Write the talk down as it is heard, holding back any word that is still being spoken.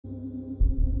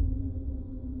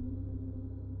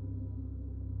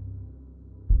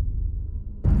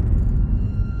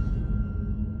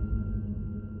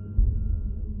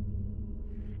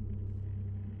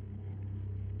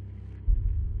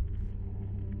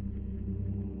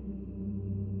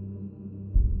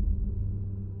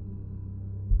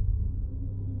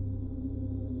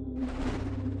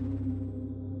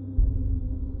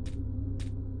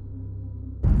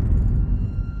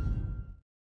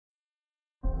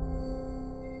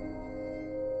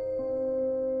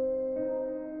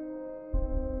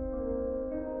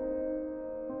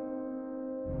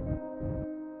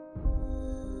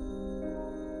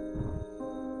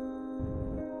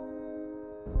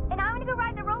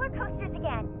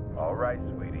right,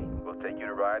 sweetie. We'll take you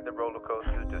to ride the roller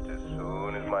coaster just as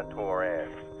soon as my tour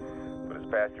ends. But it's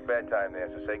past your bedtime there,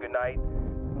 so say goodnight.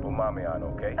 Put Mommy on,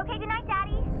 okay? Okay, goodnight,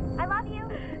 Daddy. I love you.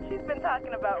 She's been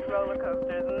talking about roller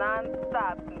coasters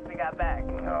non-stop since we got back.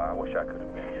 No, I wish I could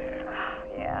have been there.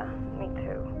 Yeah, me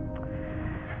too.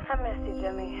 I miss you,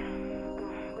 Jimmy.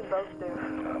 We both do.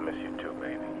 I miss you too,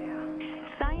 baby.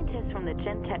 Scientists from the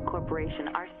Gentech Corporation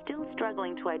are still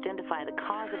struggling to identify the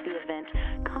cause of the event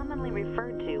commonly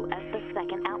referred to as the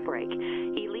second outbreak.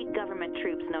 Elite government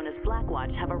troops known as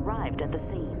Blackwatch have arrived at the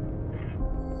scene.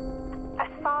 I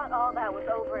thought all that was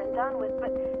over and done with,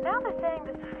 but now they're saying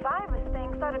this virus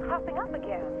thing started cropping up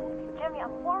again. Jimmy,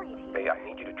 I'm worried here. Hey, I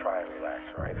need you to try and relax,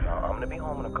 all right? Now, I'm gonna be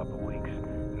home in a couple of weeks,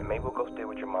 and then maybe we'll go stay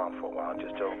with your mom for a while,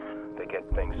 just till they get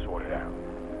things sorted out.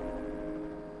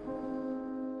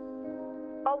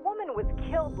 A woman was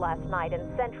killed last night in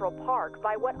Central Park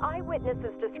by what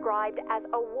eyewitnesses described as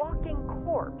a walking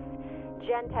corpse.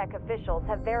 Gentech officials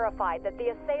have verified that the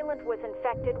assailant was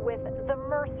infected with the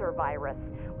Mercer virus,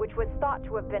 which was thought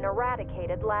to have been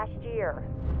eradicated last year.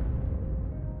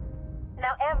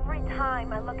 Now every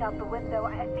time I look out the window,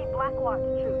 I see Blackwatch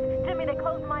troops. Jimmy, they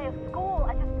closed Maya's school.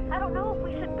 I don't know if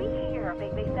we should be here.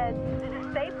 They said, just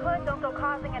stay put, don't go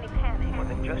causing any panic. Well,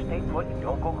 then just stay put and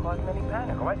don't go causing any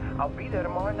panic, all right? I'll be there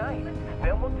tomorrow night.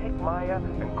 Then we'll take Maya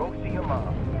and go see your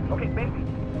mom. Okay, baby,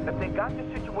 if they got the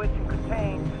situation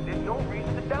contained, there's no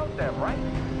reason to doubt them, right?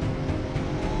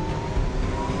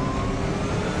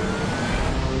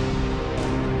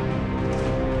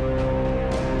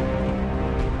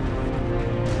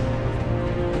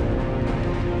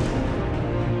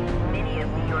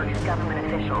 Government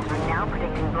officials are now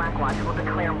predicting Blackwatch will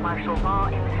declare martial law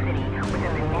in the city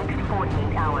within the next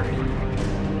 48 hours.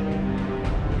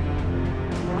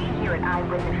 We here at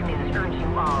Eyewitness News urge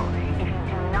you all, if you do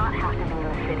not have to be in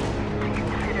the city, to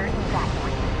consider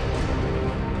evacuating.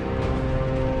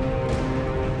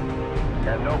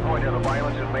 At no point in the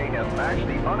violence in Maine has matched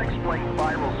the unexplained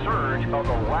viral surge of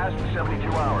the last 72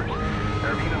 hours.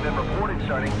 There have even been reported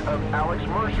sightings of Alex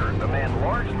Mercer, the man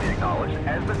largely acknowledged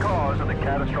as the cause of the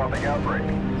catastrophic outbreak.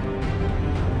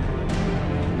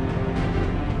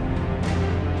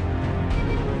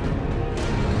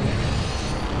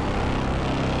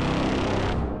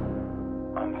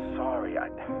 I'm sorry. I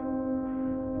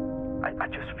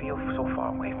just feel so far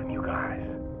away from you guys.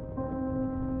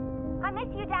 I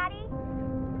miss you, Daddy.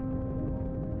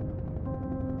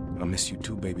 I miss you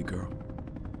too, baby girl.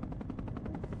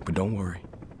 But don't worry.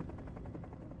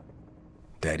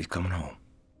 Daddy's coming home.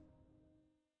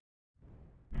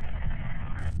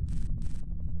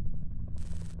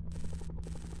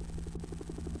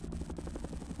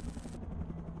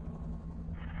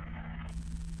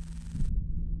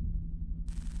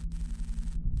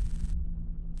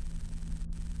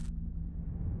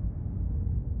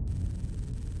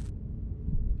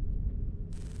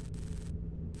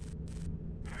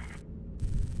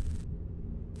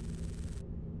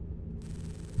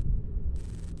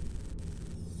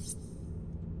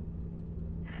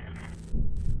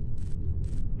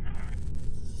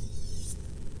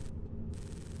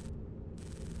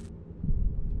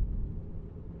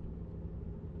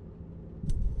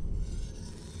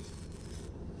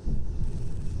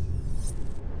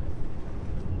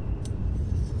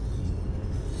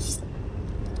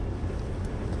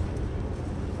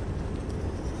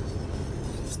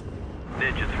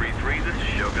 Ninja 3-3, this is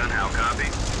Shogun. How copy?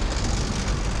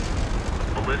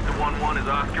 Ballista 1-1 is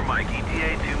Oscar Mike.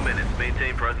 ETA 2 minutes.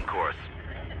 Maintain present course.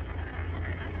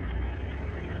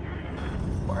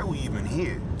 Why are we even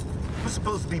here? We're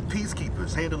supposed to be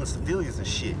peacekeepers, handling civilians and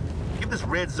shit. Give this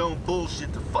red zone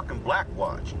bullshit to fucking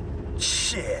Blackwatch.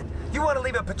 Shit. You want to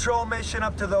leave a patrol mission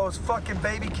up to those fucking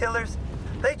baby killers?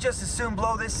 They just as soon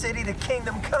blow this city to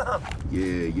kingdom come.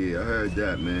 Yeah, I heard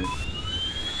that, man.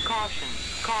 Caution,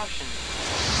 caution.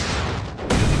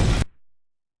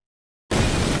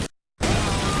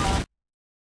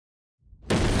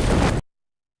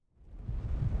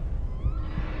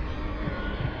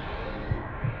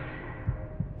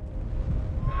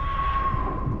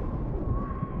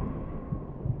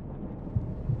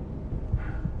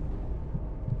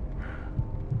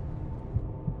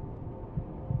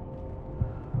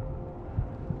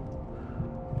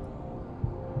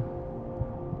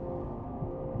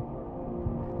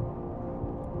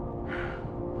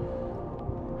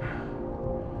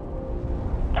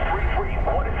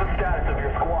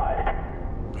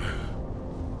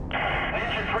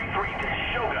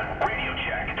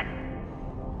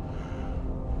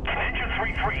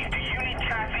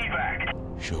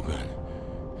 Shogun,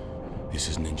 this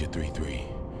is Ninja 3-3.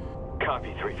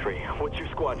 Copy, 3-3. What's your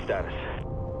squad status?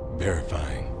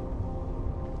 Verifying.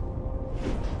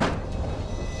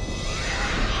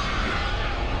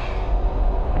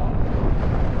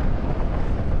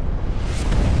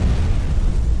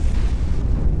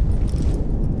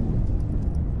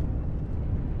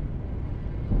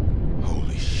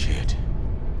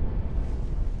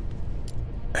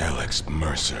 Alex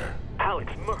Mercer.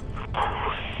 Alex Mercer?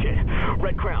 Oh, shit.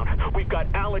 Red Crown, we've got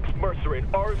Alex Mercer in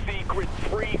RZ Grid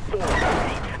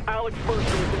 3-4. Alex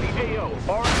Mercer is in the AO.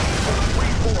 RZ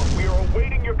Grid 3-4. We are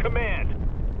awaiting your command.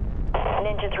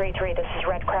 Ninja 3-3, this is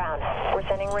Red Crown. We're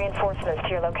sending reinforcements to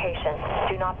your location.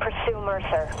 Do not pursue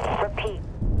Mercer. Repeat.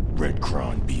 Red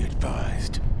Crown, be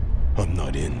advised. I'm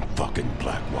not in fucking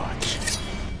Blackwatch.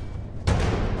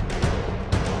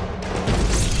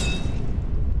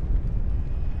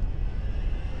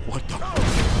 What the?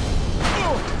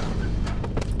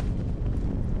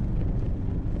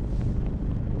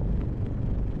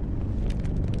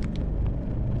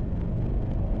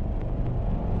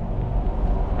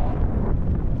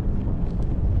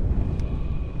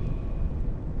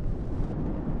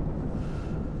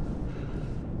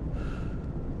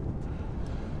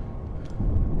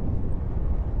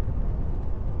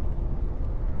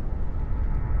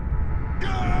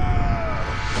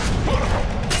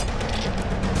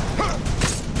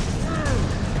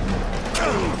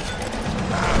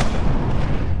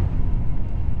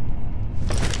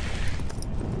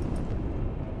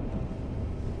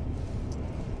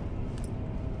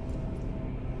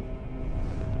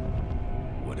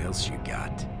 What else you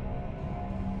got?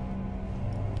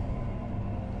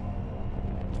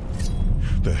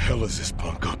 The hell is this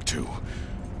punk up to?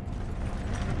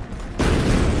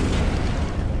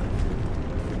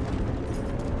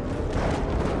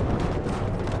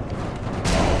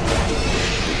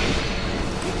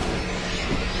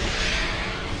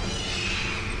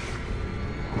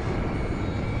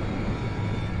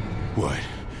 What?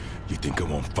 You think I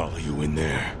won't follow you in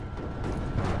there?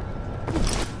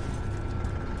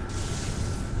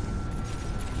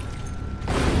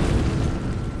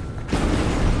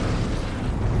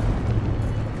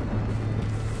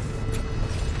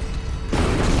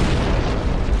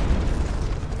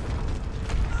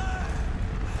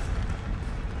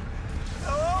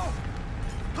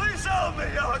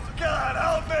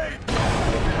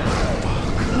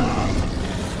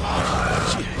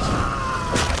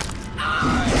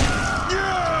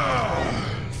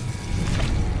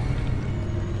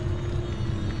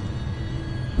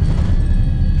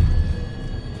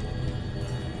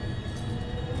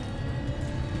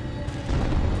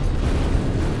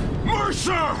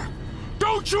 Mercer!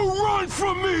 Don't you run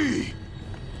from me!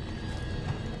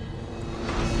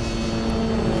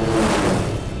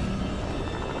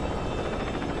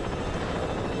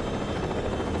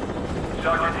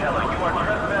 Sergeant Heller, you are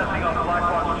trespassing on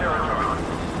Blackwatch territory.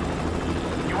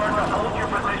 You are to hold your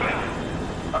position.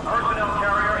 A personnel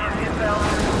carrier is inbound.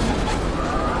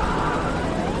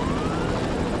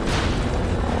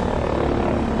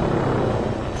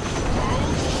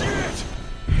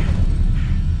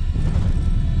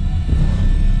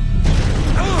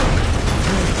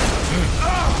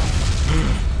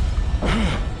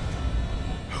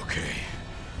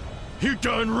 You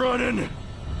done running?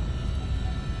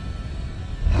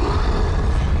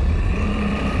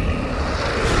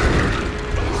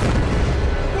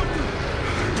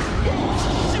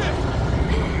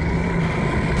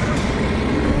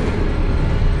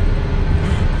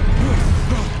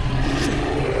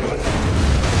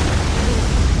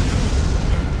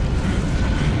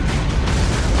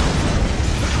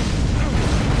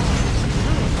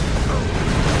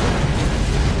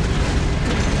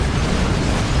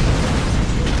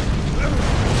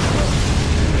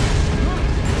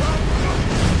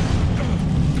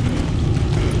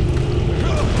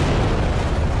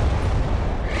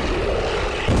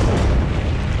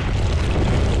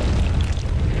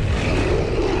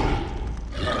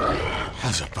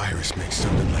 How's a virus make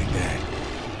something like that?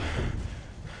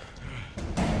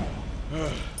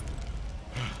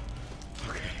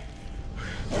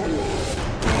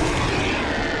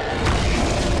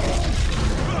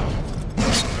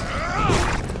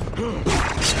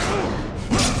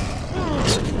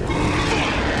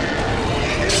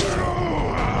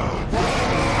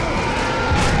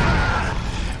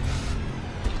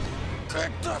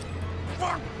 Get the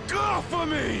fuck off of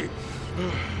me!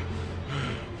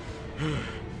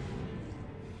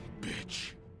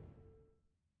 Bitch.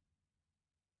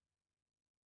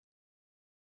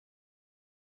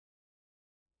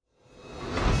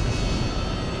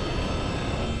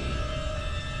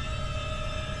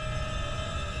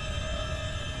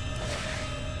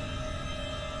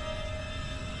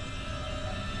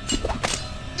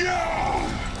 Yeah!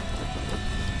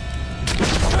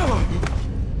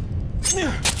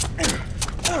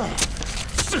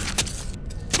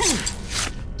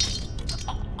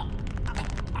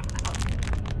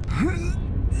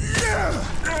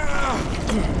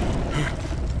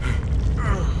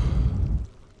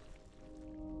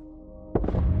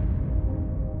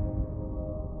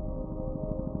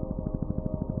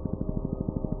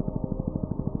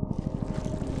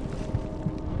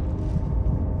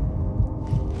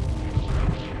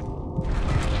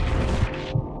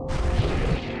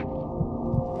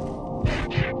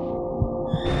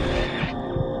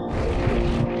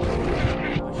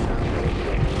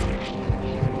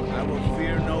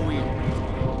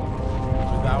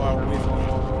 thou art with me.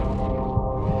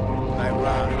 Thy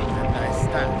rod and thy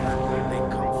staff, they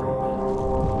comfort me.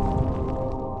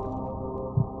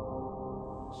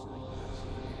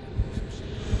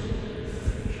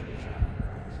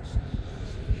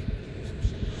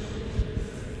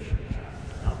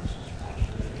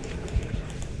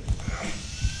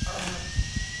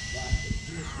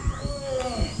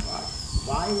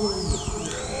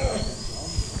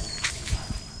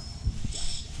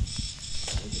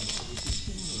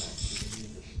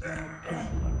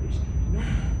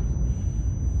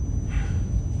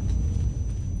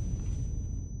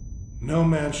 No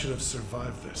man should have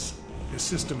survived this. His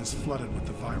system is flooded with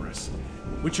the virus.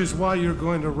 Which is why you're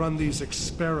going to run these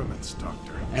experiments,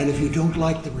 Doctor. And if you don't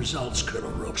like the results,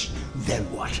 Colonel Rooks, then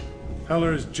what?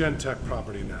 Heller is Gentech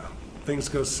property now. Things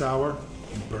go sour,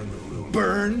 you burn the room.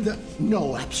 Burn the...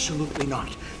 No, absolutely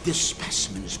not. This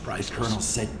specimen is priceless. Colonel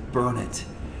said burn it.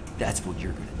 That's what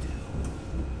you're gonna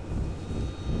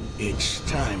do. It's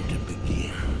time to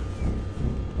begin.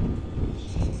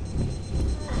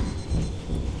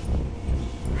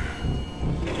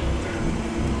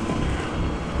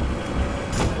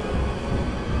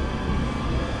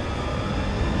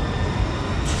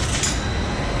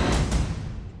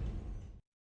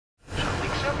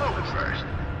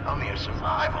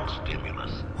 Survival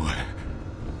stimulus. What?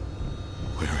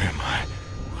 Where am I?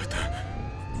 What the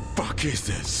fuck is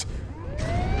this?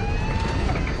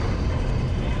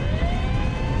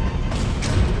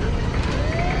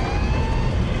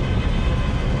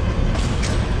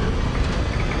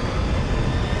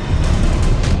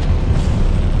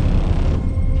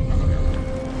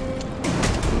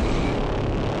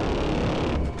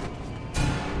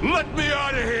 Let me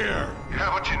out of here! You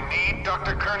have what you need,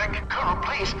 Dr. Koenig? Colonel,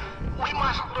 please. We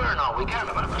must learn all we can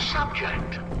about the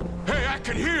subject. Hey, I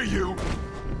can hear you!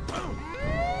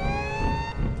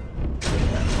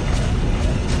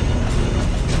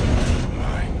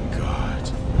 My God.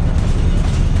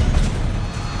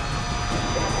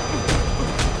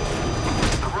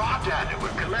 The raw data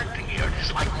we're collecting here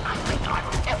is like nothing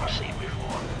I've ever seen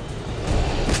before.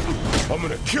 I'm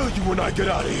gonna kill you when I get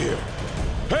out of here!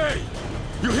 Hey!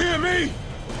 You hear me?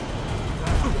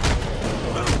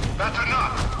 That's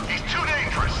enough! He's too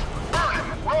dangerous! Burn him!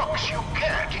 Rooks, you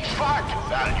can't! He's far too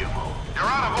valuable! You're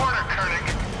out of order, Koenig!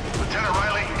 Lieutenant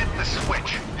Riley, hit the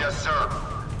switch! Yes, sir.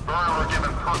 Burner were given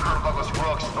Parker Douglas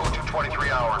Rooks 0223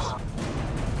 hours.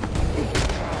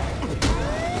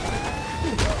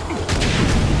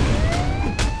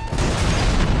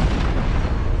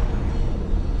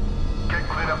 Get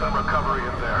cleanup and recovery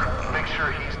in there. Make sure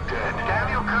he's dead.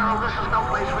 Daniel, Colonel, this is no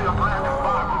place for your plan to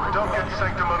barber. Don't get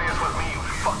sanctimonious with me, you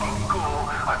fucking ghoul.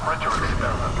 I've read your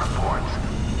experiment reports.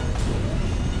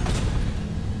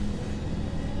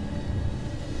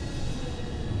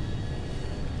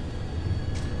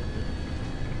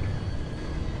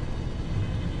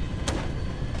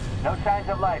 No signs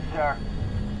of life, sir.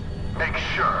 Make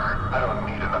sure I don't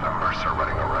need another Mercer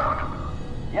running around.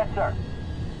 Yes, sir.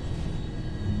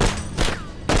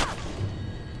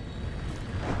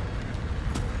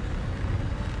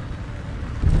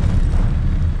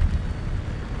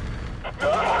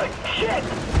 Shit!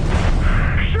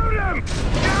 Shoot him!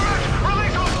 Damn it!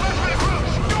 Release all specimen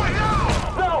groups! Do it now!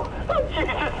 No! Oh,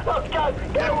 Jesus! Oh, God!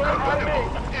 Get away from me!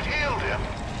 It healed him.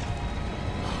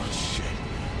 Oh, shit.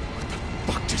 What the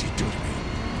fuck did he do to me?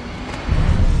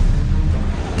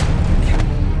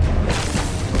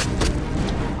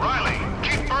 Riley,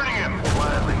 keep burning him!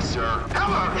 Quietly, sir.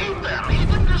 Heller, eat them! Eat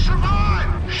them to survive!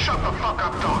 Shut the fuck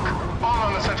up, Doc. All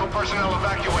non-essential personnel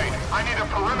evacuate. I need a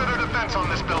perimeter defense on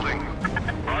this building.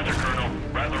 Roger, Colonel.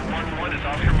 Rattler 1-1 is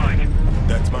off your mic.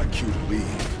 That's my cue to leave.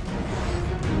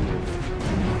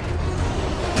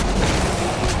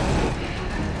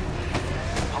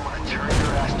 I'm gonna turn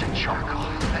your ass to charcoal.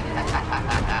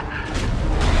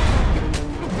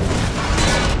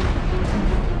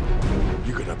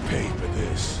 You're gonna pay for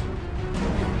this.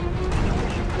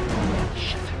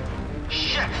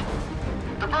 Shit!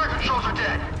 The bird controls are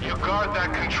dead. You guard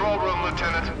that control room,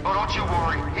 Lieutenant. Oh, don't you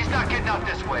worry. He's not getting out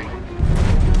this way.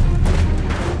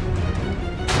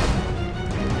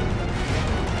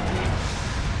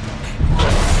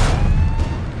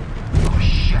 Oh,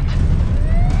 shit.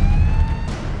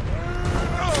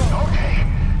 Okay.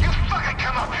 You fucking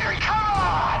come up here. Come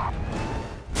on!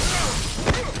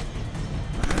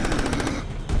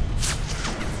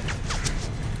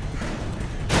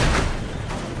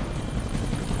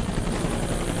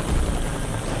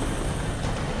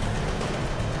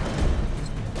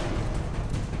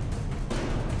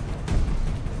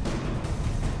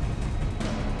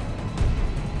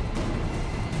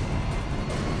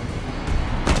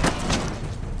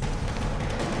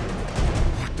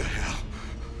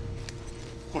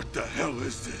 hell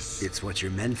is this? It's what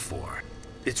you're meant for.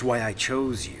 It's why I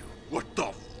chose you. What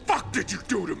the fuck did you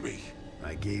do to me?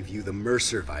 I gave you the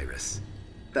Mercer virus.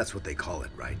 That's what they call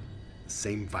it, right? The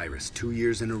same virus 2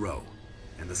 years in a row.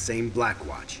 And the same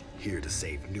Blackwatch, here to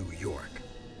save New York.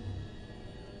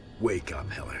 Wake up,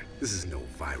 Heller. This is no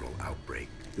viral outbreak.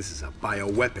 This is a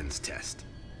bioweapons test.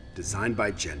 Designed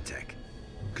by Gentek.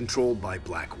 Controlled by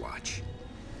Blackwatch.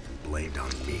 And blamed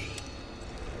on me.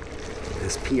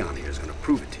 This peon here is gonna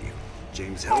prove it to you.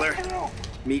 James Heller,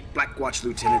 meet Blackwatch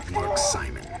Lieutenant Mark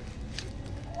Simon.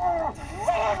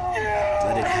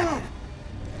 Let it happen.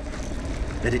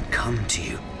 Let it come to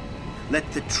you. Let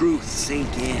the truth sink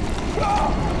in.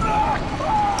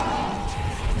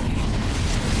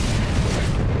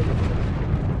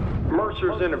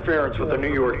 Mercer's interference with the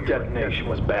New York detonation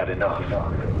was bad enough.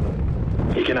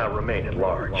 He cannot remain at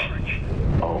large.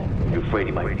 Oh, you afraid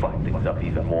he might fuck things up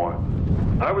even more?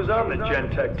 I was on the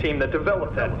Gentek team that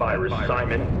developed that virus,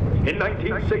 Simon, in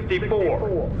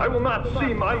 1964. I will not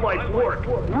see my life's work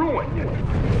ruined.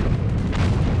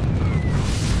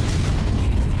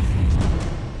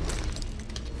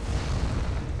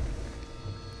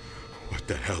 What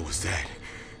the hell was that?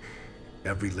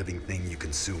 Every living thing you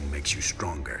consume makes you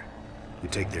stronger. You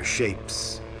take their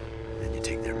shapes, and you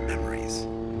take their memories.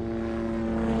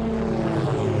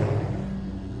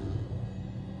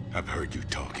 I've heard you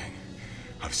talking.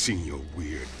 I've seen your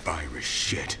weird virus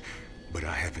shit, but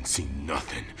I haven't seen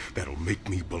nothing that'll make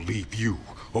me believe you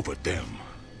over them.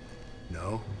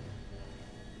 No?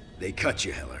 They cut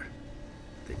you, Heller.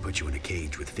 They put you in a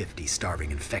cage with 50 starving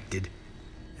infected,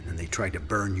 and then they tried to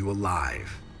burn you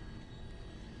alive.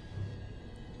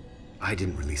 I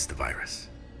didn't release the virus.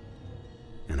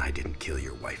 And I didn't kill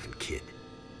your wife and kid.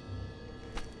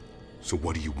 So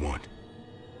what do you want?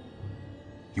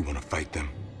 You want to fight them?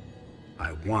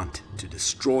 I want to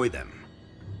destroy them.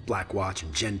 Blackwatch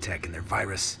and Gentek and their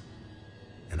virus.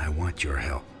 And I want your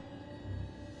help.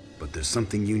 But there's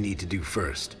something you need to do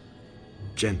first.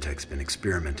 Gentek's been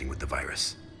experimenting with the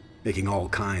virus, making all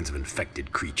kinds of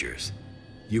infected creatures.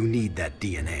 You need that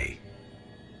DNA.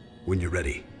 When you're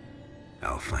ready,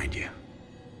 I'll find you.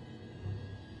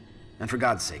 And for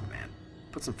God's sake, man,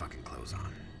 put some fucking clothes on.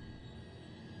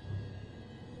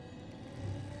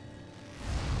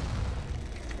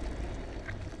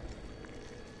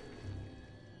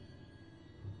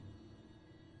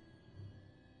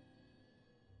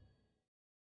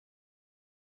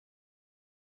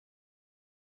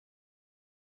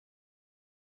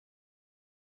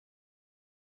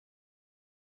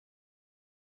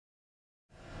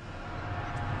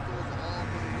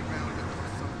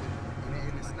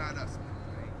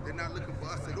 They're not looking for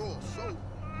us at all, so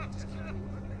just keep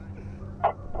doing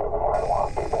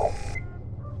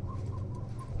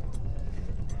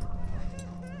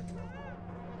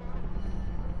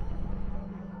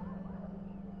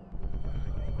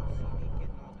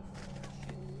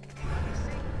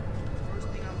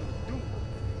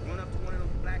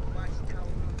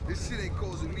this shit ain't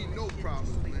causing me no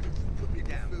problems, man. Put me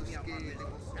down. Feel scared.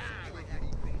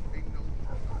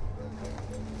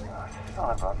 Son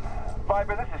of a...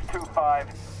 Viper, this is 2-5.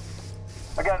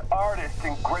 I got artists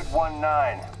in grid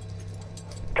 1-9.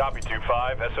 Copy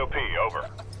 2-5, SOP, over.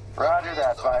 Roger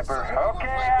that, Viper. Okay,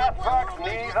 ass fucks,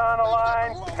 knees on the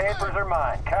line. Papers are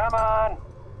mine. Come on.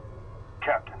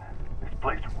 Captain, this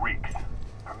place reeks.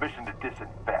 Permission to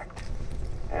disinfect.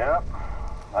 Yep,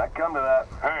 I come to that.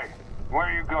 Hey, where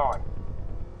are you going?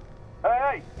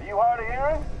 Hey, are you hard of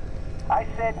hearing? I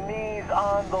said knees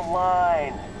on the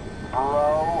line,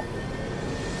 bro.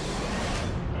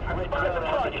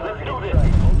 Let's do this.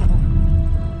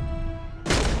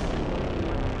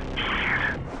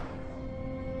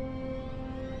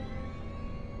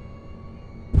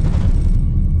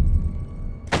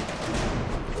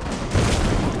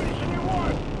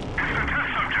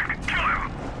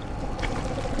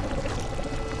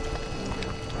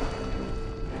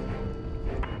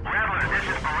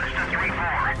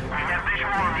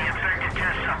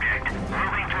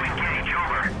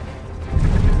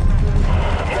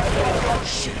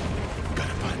 Shit,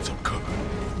 gotta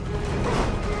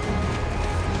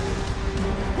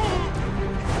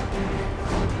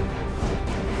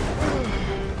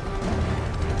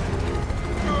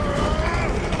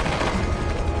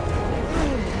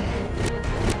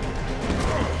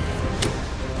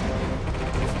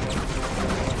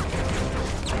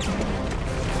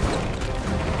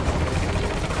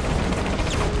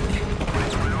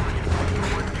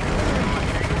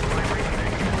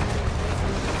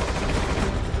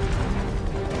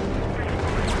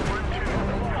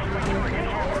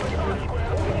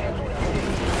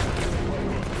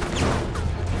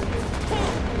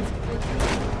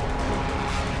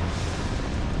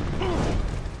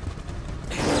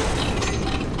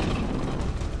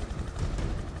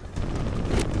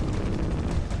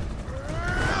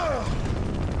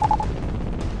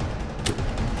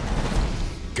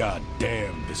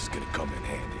goddamn this is gonna come in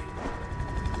handy.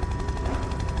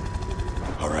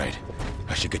 All right,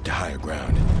 I should get to higher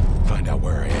ground. Find out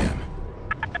where I am.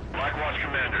 Blackwatch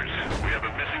commanders, we have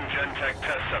a missing Gen-Tech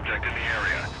test subject in the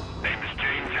area. Name is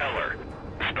James Heller.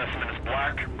 The specimen is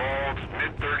black, bald,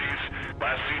 mid-30s,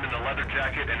 last seen in a leather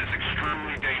jacket, and is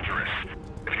extremely dangerous.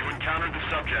 If you encountered the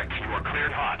subject, you are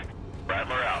cleared hot.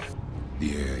 Rattler out.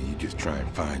 Yeah, you just try and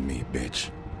find me,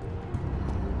 bitch.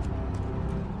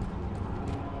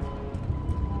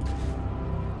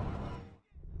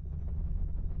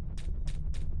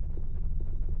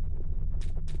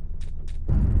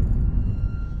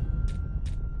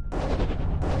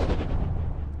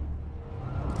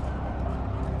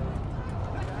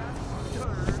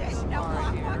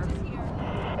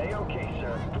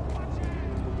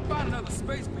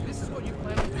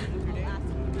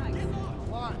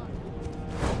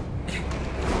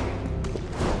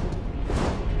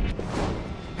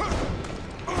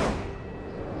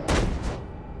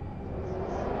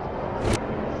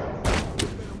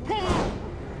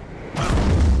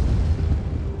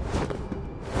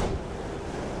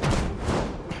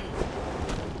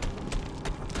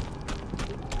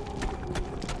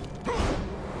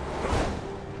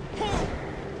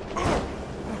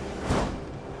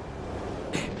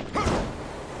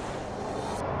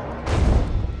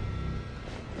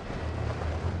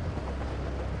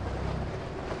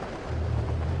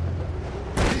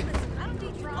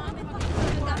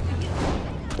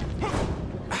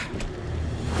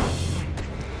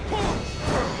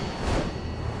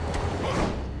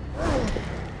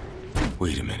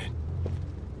 Wait a minute.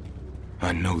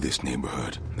 I know this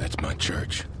neighborhood. That's my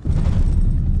church.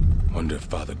 Wonder if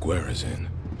Father Guerra's in.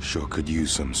 Sure could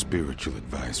use some spiritual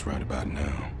advice right about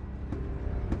now.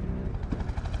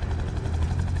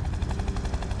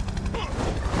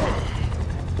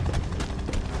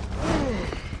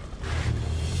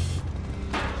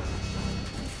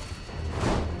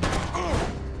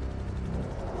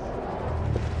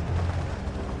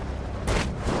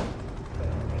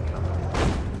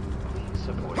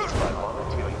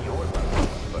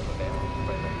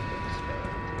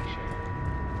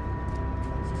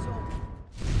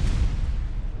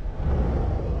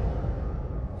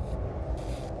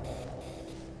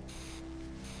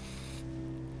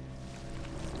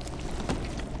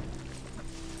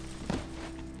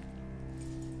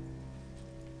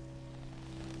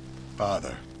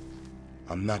 Father,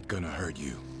 I'm not gonna hurt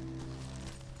you.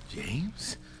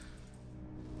 James?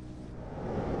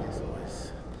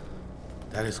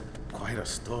 That is quite a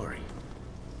story.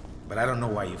 But I don't know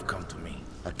why you've come to me.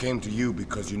 I came to you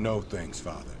because you know things,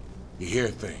 Father. You hear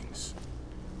things.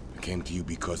 I came to you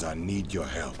because I need your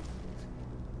help.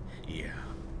 Yeah.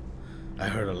 I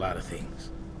heard a lot of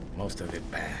things. Most of it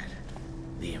bad.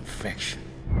 The infection.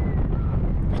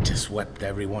 It just swept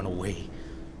everyone away.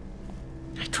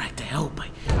 I tried to help.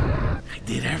 I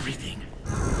did everything.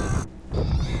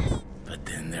 But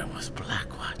then there was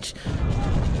Blackwatch.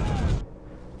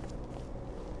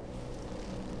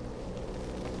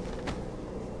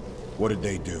 What did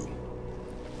they do?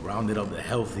 Rounded up the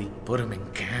healthy, put them in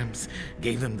camps,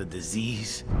 gave them the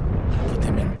disease, put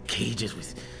them in cages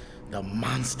with the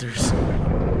monsters.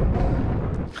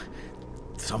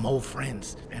 Some old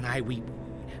friends and I, we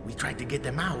tried to get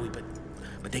them out,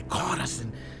 but they caught us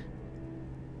and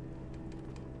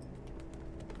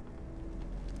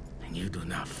you do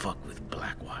not fuck with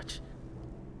Blackwatch.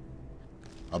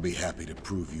 I'll be happy to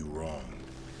prove you wrong.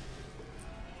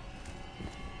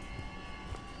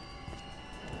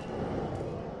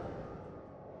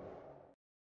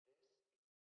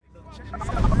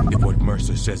 If what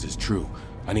Mercer says is true,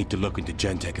 I need to look into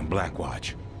Gen-Tech and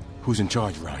Blackwatch. Who's in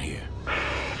charge around here?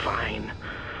 Fine.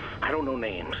 I don't know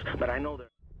names, but I know they're...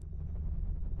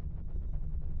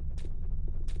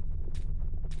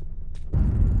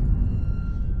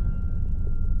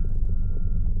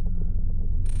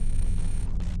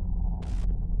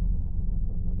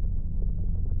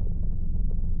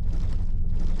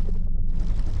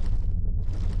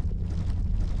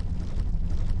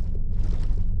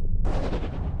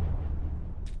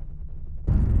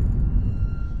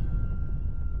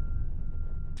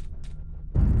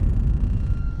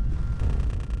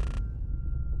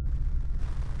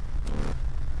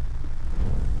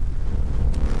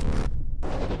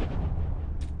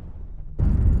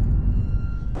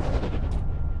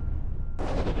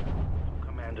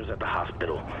 at the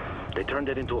hospital. They turned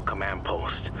it into a command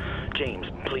post. James,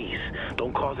 please,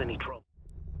 don't cause any trouble.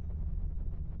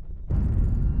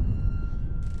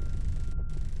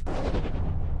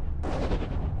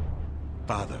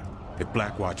 Father, if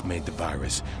Blackwatch made the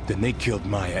virus, then they killed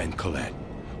Maya and Colette.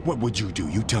 What would you do?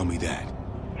 You tell me that.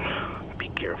 Be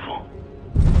careful.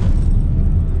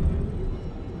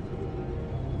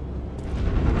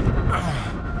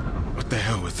 What the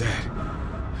hell was that?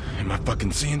 Am I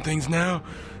fucking seeing things now?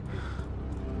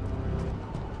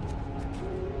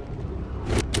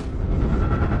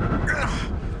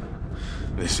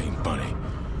 This ain't funny.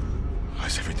 Why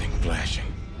is everything flashing?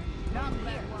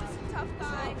 Tough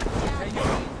guy.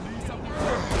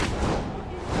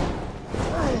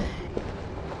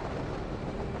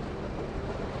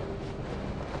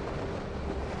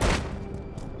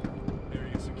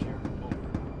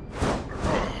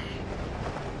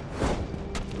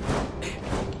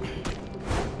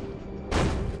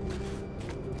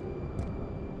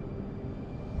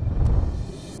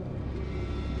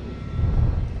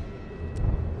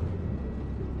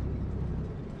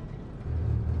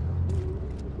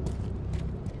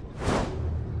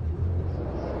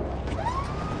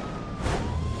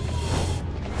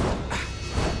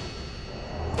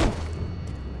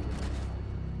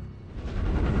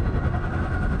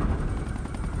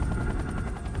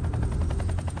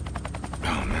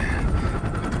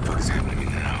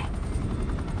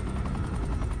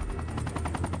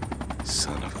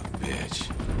 Son of a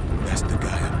bitch. That's the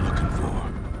guy I'm looking for.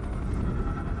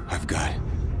 I've got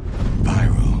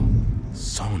viral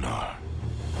sonar.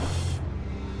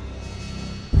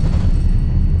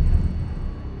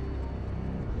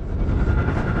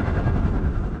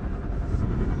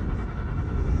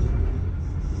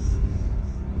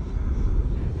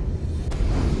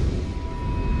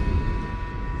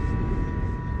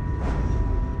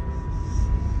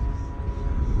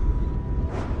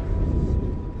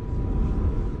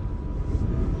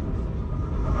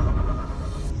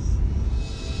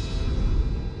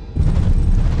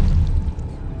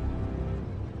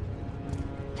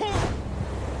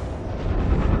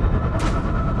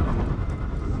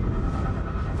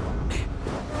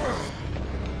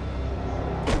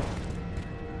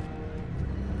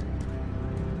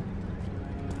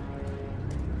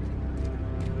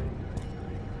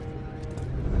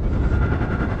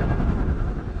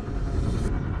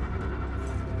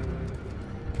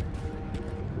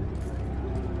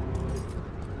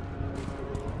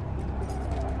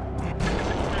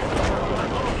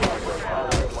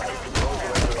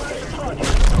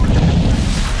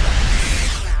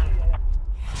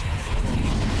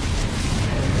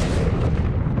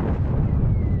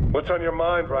 What's on your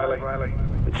mind, Riley?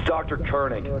 It's Dr.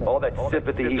 Koenig. All that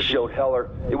sympathy he showed Heller,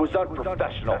 it was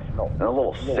unprofessional and a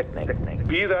little sickening.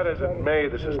 Be that as it may,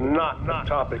 this is not the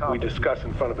topic we discuss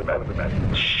in front of the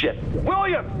men. Shit.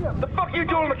 William! The fuck are you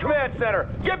doing in the command center?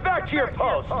 Get back to your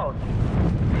post!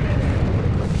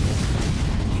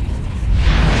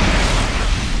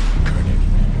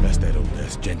 That's that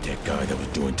old-ass Gentech guy that was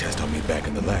doing tests on me back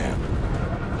in the lab.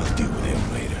 I'll deal with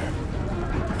him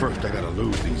later. First, I gotta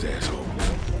lose these assholes.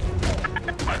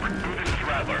 Viper 2, this is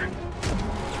Rattler.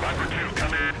 Viper 2,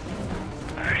 come in.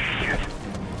 Shit.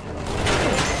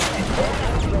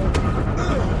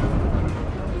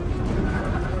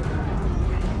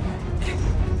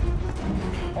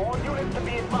 All units to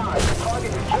be advised. The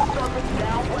target is just surfaced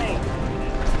downrange.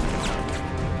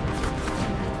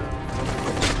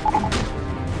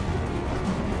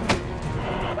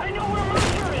 I know where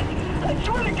Mercer is! I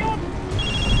swear to God!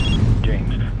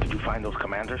 James, did you find those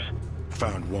commanders?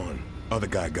 Found one. Other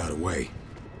guy got away.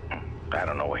 I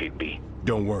don't know where he'd be.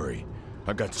 Don't worry.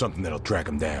 I got something that'll track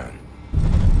him down.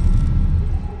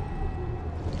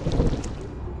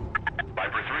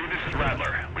 Viper 3, this is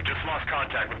Rattler. We just lost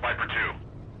contact with Viper 2. Roger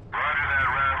that,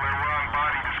 Rattler. We're on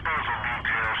body disposal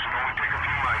details, so only take a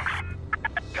few mics.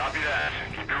 Copy that.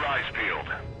 Keep your eyes peeled.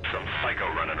 Some psycho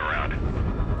running around.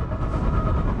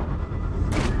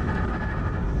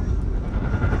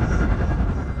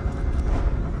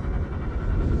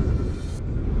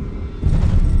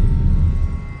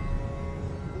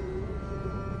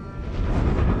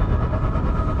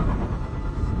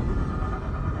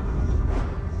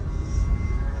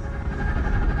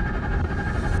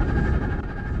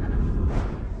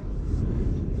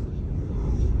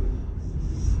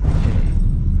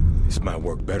 Might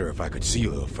work better if I could see a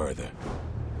little further.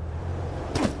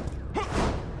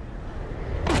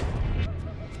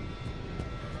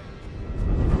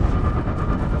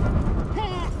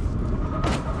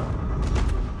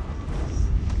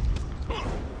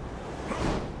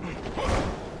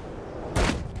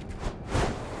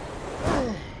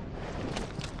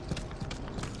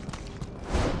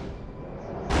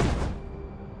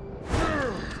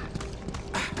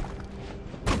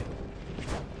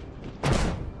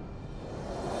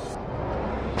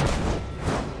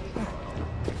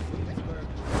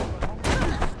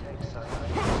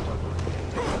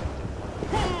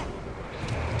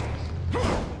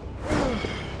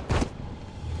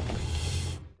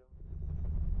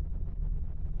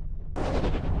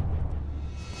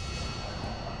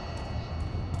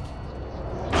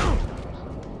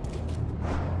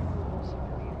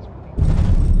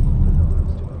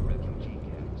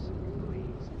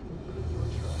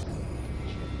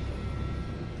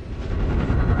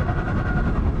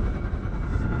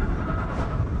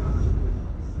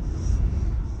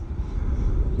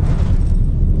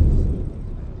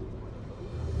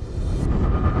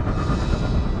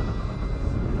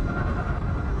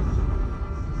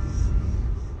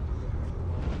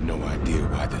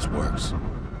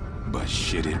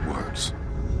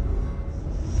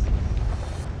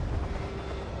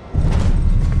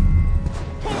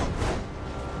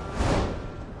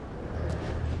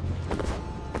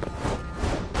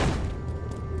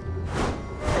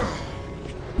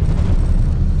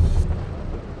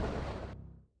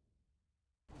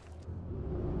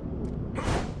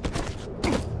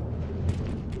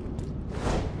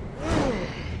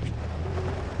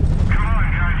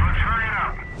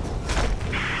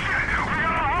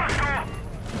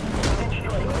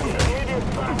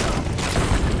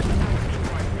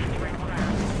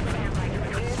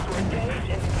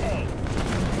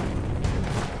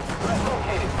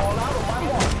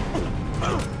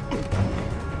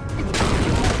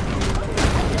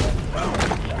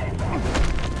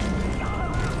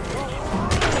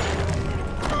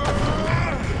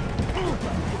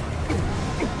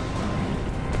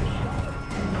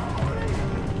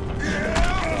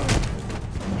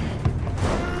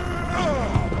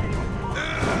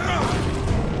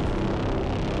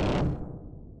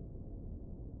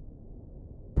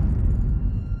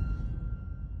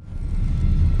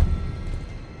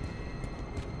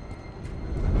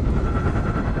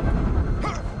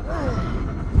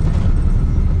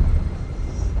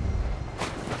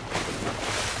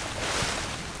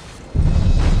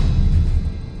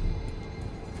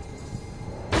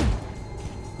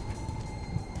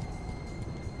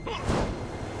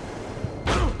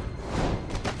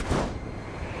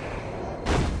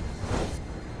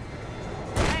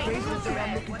 crazy to say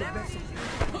I'm looking to bet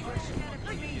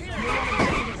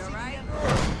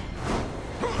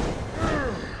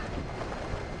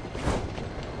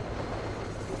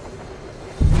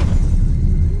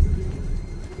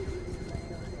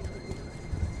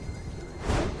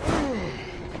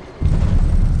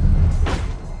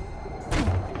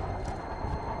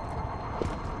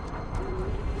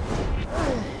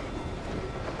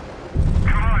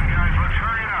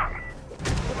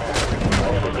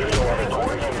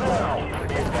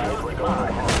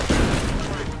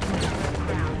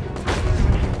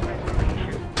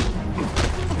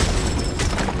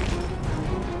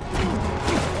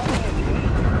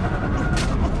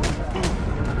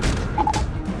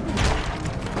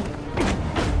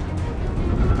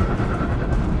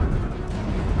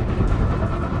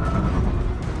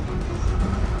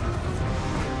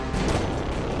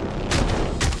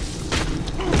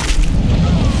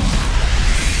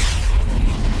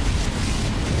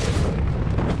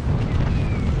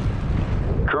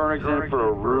Koenig's in for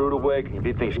a rude awakening if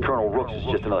he thinks Colonel Rooks is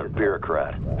just another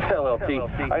bureaucrat. Hell, LT,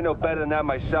 I know better than that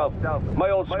myself. My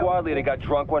old squad leader got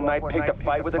drunk one night, picked a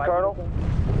fight with the Colonel.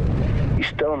 He's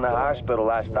still in the hospital,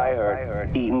 last I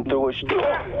heard. Eating through his...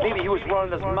 Maybe he was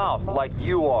running his mouth like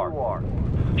you are.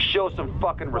 Show some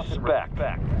fucking respect.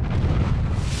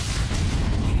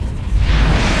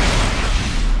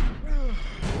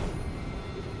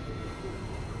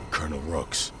 Colonel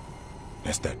Rooks.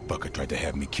 That's that fucker tried to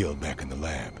have me killed back in the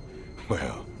lab.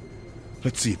 Well,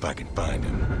 let's see if I can find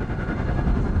him.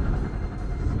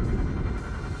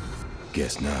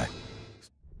 Guess not.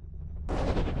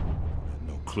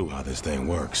 No clue how this thing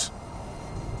works.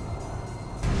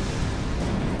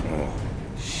 Oh,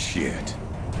 shit.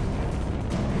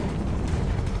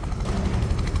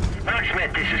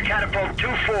 Locksmith, this is Catapult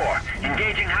 2-4.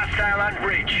 Engaging hostile on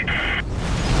bridge.